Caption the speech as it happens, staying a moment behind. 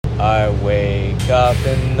I wake up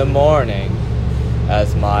in the morning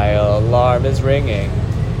as my alarm is ringing,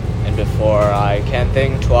 and before I can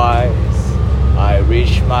think twice, I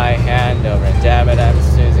reach my hand over and damn it, I'm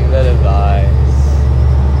snoozing the device.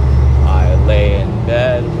 I lay in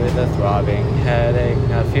bed with a throbbing headache,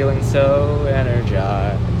 not feeling so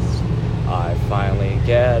energized. I finally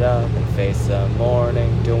get up and face the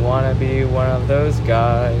morning. Don't wanna be one of those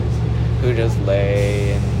guys who just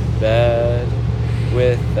lay in bed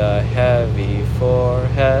with a heavy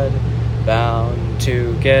forehead, bound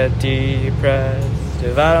to get depressed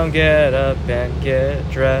if I don't get up and get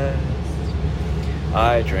dressed.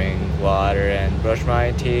 I drink water and brush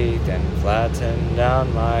my teeth and flatten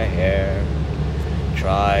down my hair,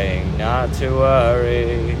 trying not to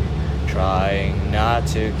worry, trying not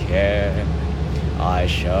to care. I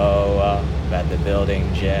show up at the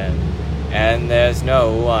building gym and there's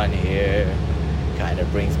no one here. Kinda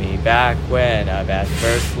brings me back when I'm at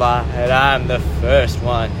first light, I'm the first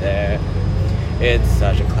one there. It's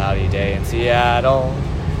such a cloudy day in Seattle,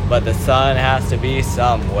 but the sun has to be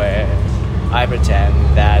somewhere. I pretend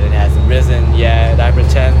that it hasn't risen yet, I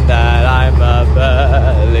pretend that I'm a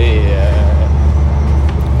believer.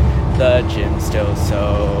 The gym's still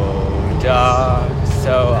so dark,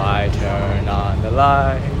 so I turn on the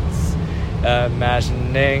lights,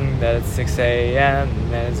 imagining that it's 6 a.m.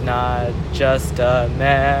 and it's not just a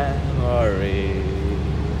memory.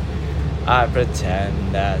 I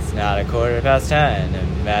pretend that's not a 10:15,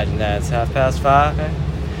 imagine that's 5:30,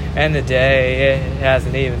 and the day it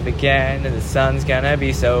hasn't even begun, and the sun's gonna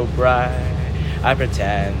be so bright. I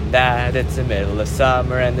pretend that it's the middle of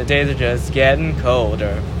summer and the days are just getting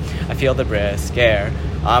colder. I feel the brisk air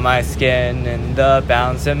on my skin and the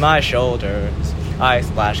bounce in my shoulders. I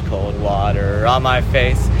splash cold water on my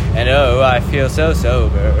face, and oh, I feel so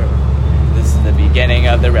sober. This is the beginning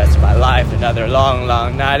of the rest of my life. Another long,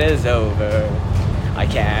 long night is over. I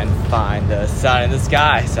can't find the sun in the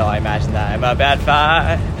sky, so I imagine that I'm up at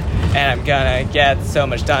 5. And I'm gonna get so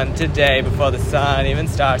much done today before the sun even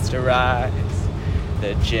starts to rise.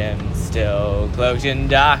 The gym's still cloaked in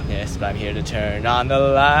darkness, but I'm here to turn on the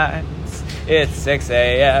lights. It's 6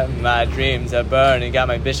 a.m., my dreams are burning, got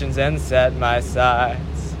my ambitions and set my sights.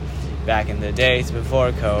 Back in the days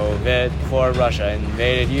before COVID, before Russia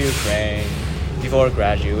invaded Ukraine, before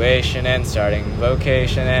graduation and starting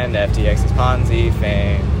vocation and FTX's Ponzi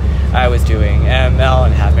fame, I was doing ML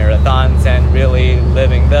and half marathons and really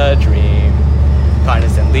living the dream.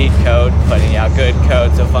 Condescent lead code, putting out good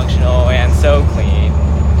code, so functional and so clean.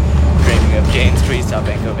 Dreaming of Jane Street,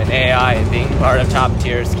 stopping OpenAI and being part of top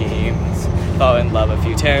tier schemes. Fell in love a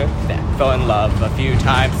few times,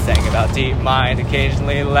 sang about deep mind,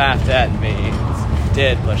 occasionally laughed at me.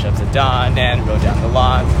 Did push-ups at dawn and rode down the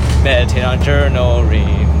lawn, meditate on journal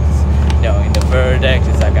reads. Knowing the verdict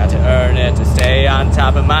is I've got to earn it to stay on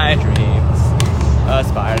top of my dreams.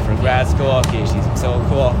 Aspired for grad school, PhDs I'm so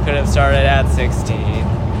cool, could have started at 16.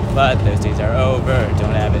 But those days are over,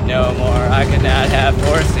 don't have it no more, I could not have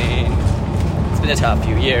foreseen. It's been a tough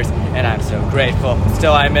few years, and I'm so grateful, but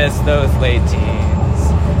still I miss those late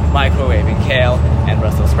teens. Microwaving kale and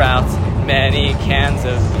Brussels sprouts, many cans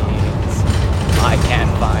of beans. I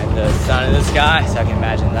can't find the sun in the sky, so I can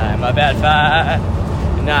imagine that I'm up at 5.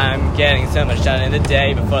 And I'm getting so much done in the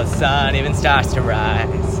day before the sun even starts to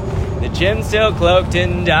rise. The gym's still cloaked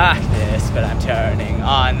in darkness, but I'm turning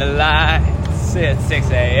on the lights. It's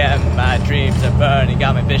 6 a.m., my dreams are burning,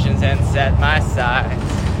 got my visions and set my sights.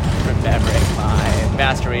 Remembering my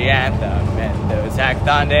mastery anthem and those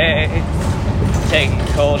hackathon days. Taking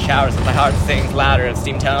cold showers as my heart sings louder of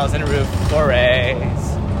steam tunnels and roof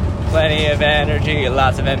forays. Plenty of energy,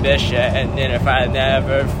 lots of ambition, inner fire that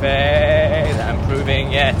never fades. I'm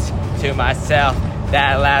proving it to myself,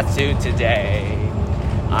 that latitude today.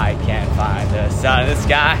 I can't find the sun in the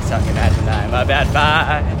sky, so I can imagine I'm up at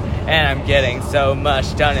 5. And I'm getting so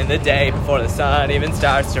much done in the day before the sun even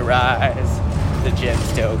starts to rise. The gym's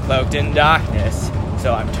still cloaked in darkness,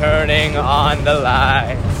 so I'm turning on the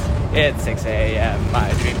lights. It's 6 a.m.,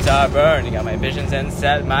 my dreams are burning, got my visions and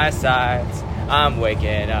set my sights. I'm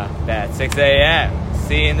waking up at 6 a.m.,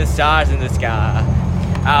 seeing the stars in the sky.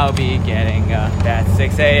 I'll be getting up at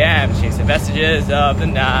 6 a.m., chase the vestiges of the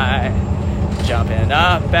night. Jumping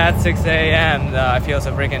up at 6 a.m., I feel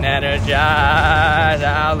so freaking energized.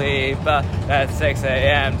 I'll leap up at 6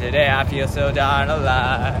 a.m., today I feel so darn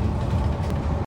alive.